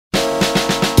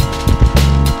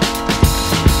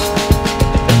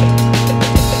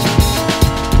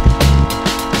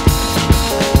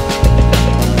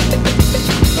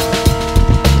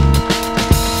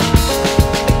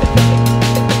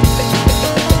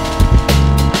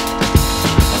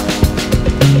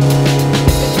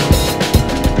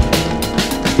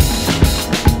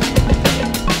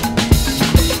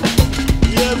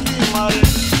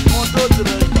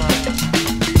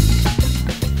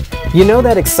You know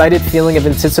that excited feeling of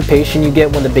anticipation you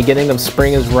get when the beginning of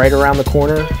spring is right around the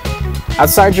corner?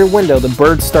 Outside your window, the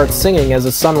birds start singing as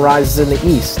the sun rises in the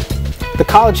east. The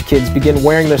college kids begin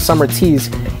wearing their summer tees,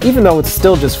 even though it's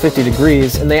still just 50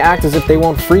 degrees, and they act as if they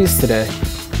won't freeze today.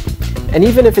 And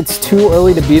even if it's too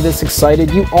early to be this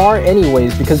excited, you are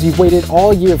anyways, because you've waited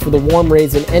all year for the warm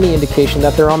rays and any indication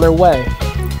that they're on their way.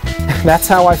 That's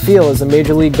how I feel as the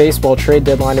Major League Baseball trade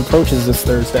deadline approaches this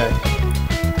Thursday.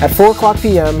 At 4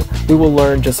 p.m, we will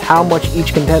learn just how much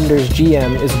each contender's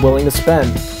GM is willing to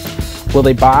spend. Will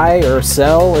they buy or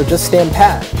sell or just stand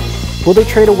pat? Will they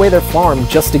trade away their farm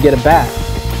just to get a bat?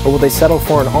 Or will they settle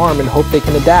for an arm and hope they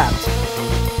can adapt?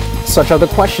 Such are the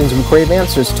questions we crave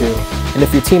answers to, and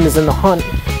if your team is in the hunt,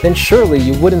 then surely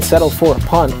you wouldn't settle for a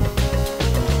punt.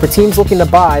 For teams looking to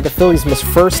buy, the Phillies must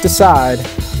first decide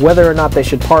whether or not they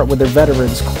should part with their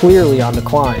veterans clearly on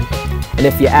decline. And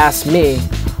if you ask me,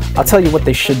 I'll tell you what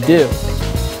they should do.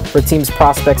 For teams'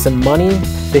 prospects and money,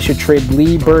 they should trade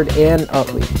Lee, Bird, and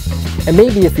Utley. And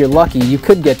maybe if you're lucky, you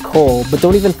could get Cole, but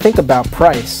don't even think about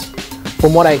price.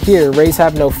 From what I hear, Rays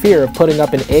have no fear of putting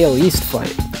up an AL East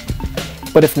fight.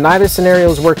 But if neither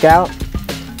scenarios work out,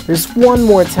 there's one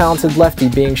more talented lefty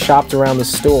being shopped around the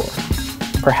store.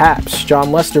 Perhaps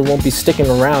John Lester won't be sticking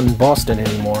around in Boston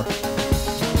anymore.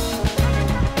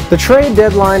 The trade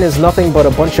deadline is nothing but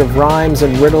a bunch of rhymes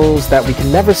and riddles that we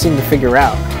can never seem to figure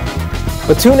out.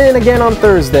 But tune in again on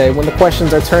Thursday when the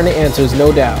questions are turned to answers,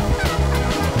 no doubt.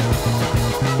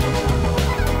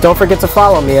 Don't forget to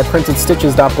follow me at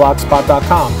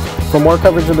printedstitches.blogspot.com for more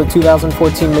coverage of the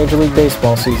 2014 Major League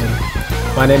Baseball season.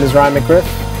 My name is Ryan McGriff.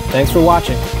 Thanks for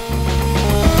watching.